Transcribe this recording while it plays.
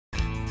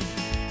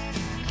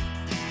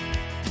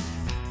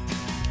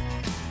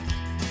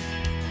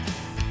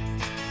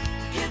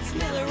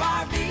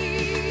Kitsmiller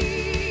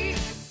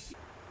RV.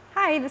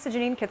 Hi, this is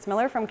Janine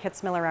Kitsmiller from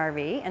Kitsmiller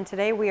RV, and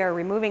today we are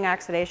removing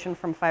oxidation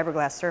from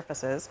fiberglass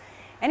surfaces.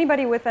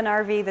 Anybody with an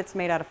RV that's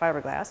made out of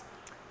fiberglass,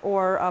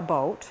 or a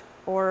boat,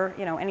 or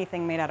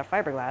anything made out of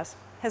fiberglass,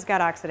 has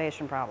got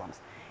oxidation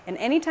problems. And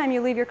anytime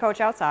you leave your coach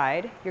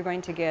outside, you're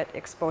going to get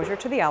exposure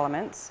to the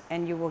elements,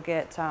 and you will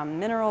get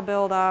mineral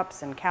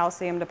buildups and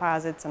calcium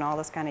deposits and all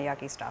this kind of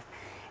yucky stuff.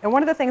 And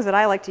one of the things that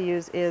I like to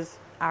use is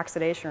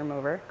oxidation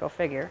remover. Go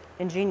figure.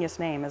 Ingenious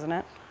name, isn't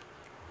it?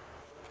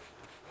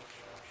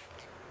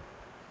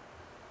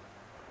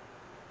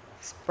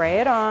 Spray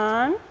it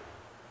on.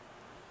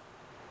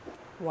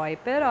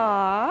 Wipe it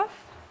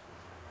off.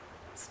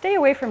 Stay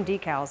away from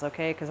decals,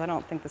 okay? Because I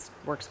don't think this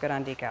works good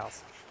on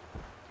decals.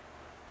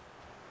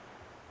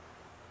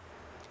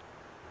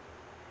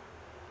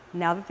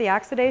 Now that the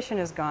oxidation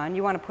is gone,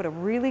 you want to put a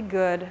really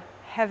good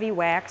heavy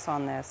wax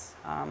on this.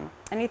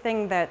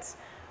 Anything that's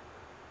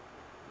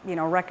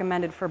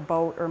recommended for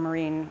boat or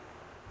marine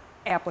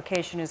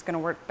application is going to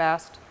work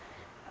best.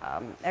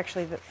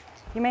 Actually,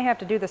 you may have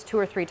to do this 2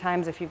 or 3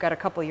 times if you've got a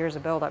couple years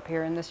of buildup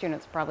here, and this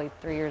unit's probably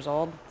 3 years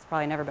old. It's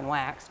probably never been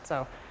waxed,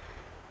 so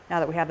now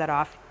that we have that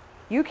off,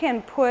 you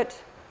can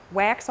put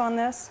wax on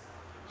this,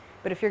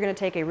 but if you're going to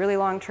take a really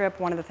long trip,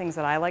 one of the things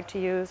that I like to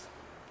use,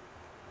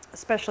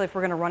 especially if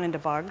we're going to run into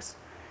bugs,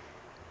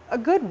 a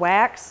good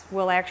wax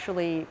will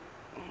actually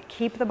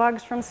keep the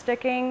bugs from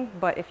sticking,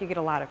 but if you get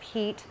a lot of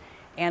heat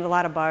and a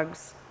lot of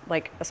bugs,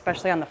 like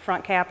especially on the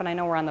front cap, and I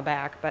know we're on the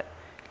back, but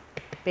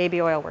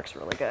baby oil works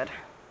really good.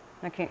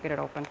 I can't get it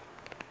open.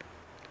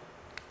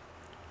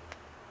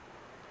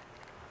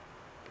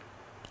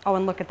 Oh,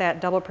 and look at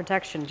that double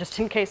protection, just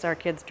in case our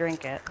kids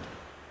drink it.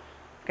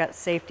 We've got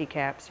safety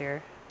caps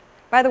here.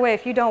 By the way,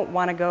 if you don't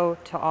want to go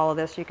to all of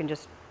this, you can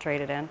just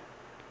trade it in,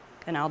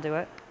 and I'll do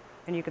it.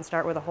 And you can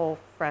start with a whole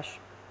fresh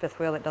fifth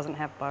wheel that doesn't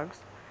have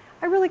bugs.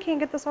 I really can't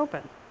get this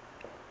open.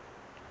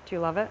 Do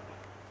you love it?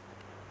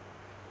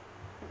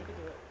 You can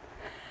do it.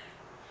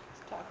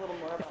 Let's talk a little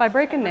more about If I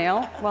break a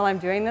nail while I'm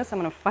doing this, I'm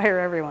going to fire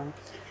everyone.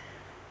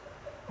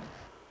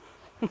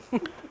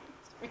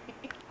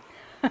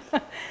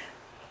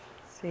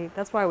 See,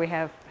 that's why we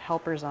have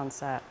helpers on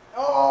set.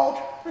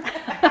 Oh!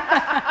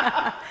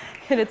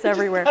 And it's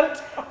everywhere.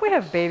 We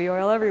have baby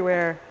oil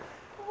everywhere.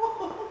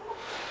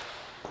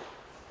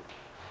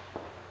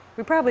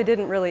 We probably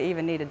didn't really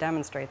even need to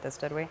demonstrate this,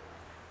 did we?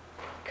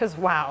 Because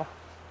wow.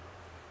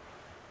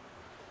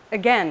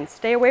 Again,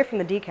 stay away from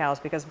the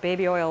decals because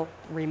baby oil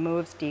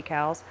removes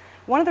decals.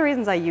 One of the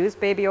reasons I use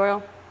baby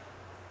oil,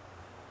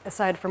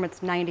 aside from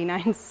its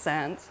 99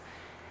 cents,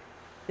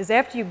 is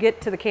after you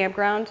get to the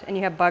campground and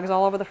you have bugs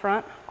all over the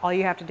front, all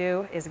you have to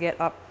do is get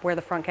up where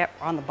the front cap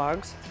on the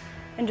bugs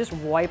and just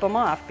wipe them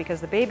off, because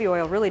the baby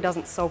oil really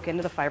doesn't soak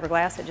into the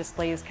fiberglass. It just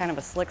lays kind of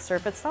a slick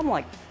surface, something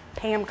like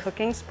Pam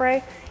cooking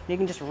spray. You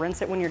can just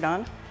rinse it when you're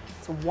done.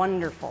 It's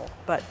wonderful,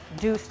 but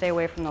do stay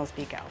away from those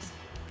decals.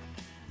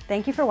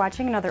 Thank you for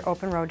watching another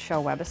Open Road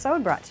Show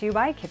webisode brought to you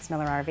by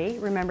Kitsmiller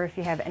RV. Remember, if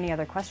you have any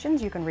other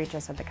questions, you can reach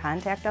us at the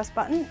Contact Us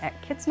button at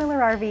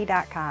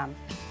kitsmillerrv.com.